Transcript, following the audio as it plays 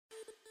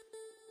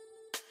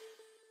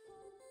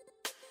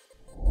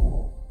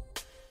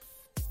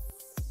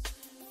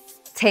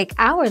Take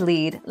our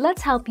lead,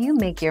 let's help you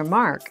make your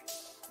mark.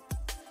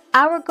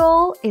 Our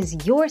goal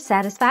is your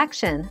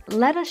satisfaction.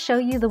 Let us show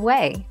you the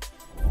way.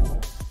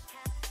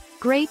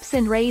 Grapes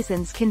and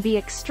raisins can be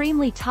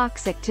extremely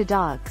toxic to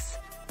dogs.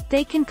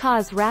 They can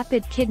cause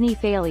rapid kidney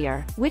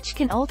failure, which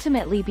can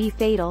ultimately be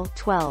fatal.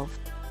 12.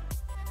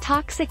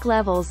 Toxic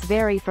levels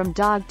vary from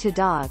dog to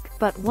dog,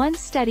 but one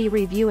study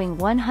reviewing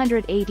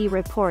 180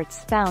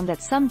 reports found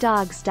that some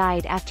dogs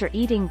died after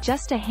eating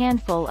just a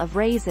handful of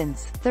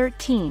raisins.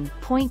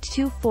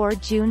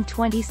 13.24 June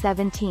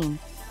 2017.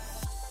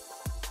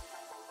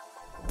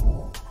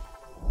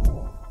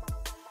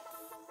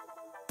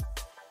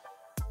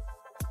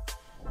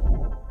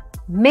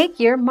 Make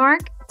your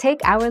mark,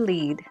 take our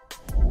lead.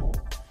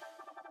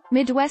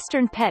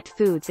 Midwestern Pet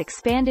Foods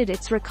expanded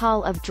its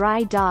recall of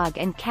dry dog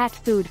and cat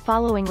food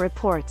following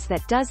reports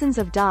that dozens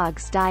of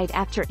dogs died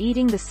after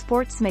eating the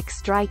sports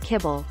mix dry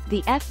kibble,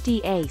 the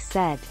FDA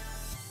said.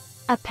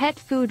 A pet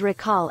food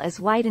recall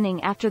is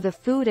widening after the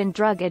Food and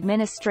Drug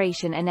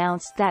Administration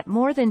announced that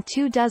more than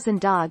 24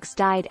 dogs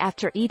died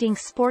after eating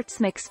sports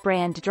mix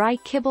brand dry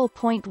kibble.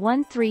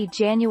 13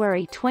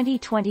 January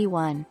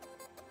 2021.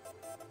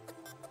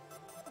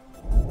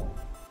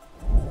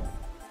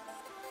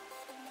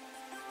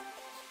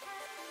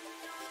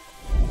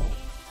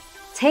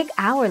 Take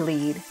our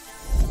lead.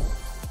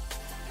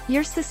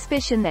 Your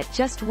suspicion that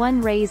just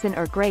one raisin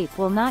or grape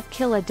will not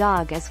kill a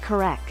dog is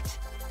correct.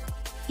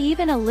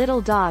 Even a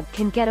little dog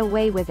can get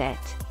away with it.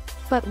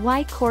 But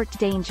why court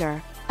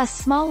danger? A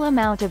small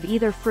amount of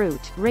either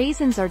fruit,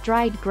 raisins or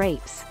dried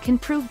grapes, can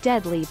prove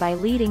deadly by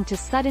leading to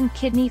sudden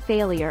kidney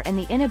failure and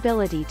the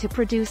inability to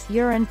produce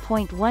urine.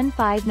 15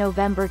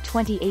 November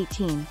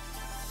 2018.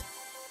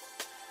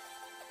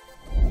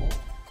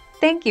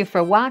 Thank you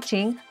for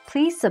watching.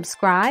 Please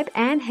subscribe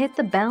and hit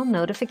the bell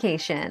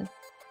notification.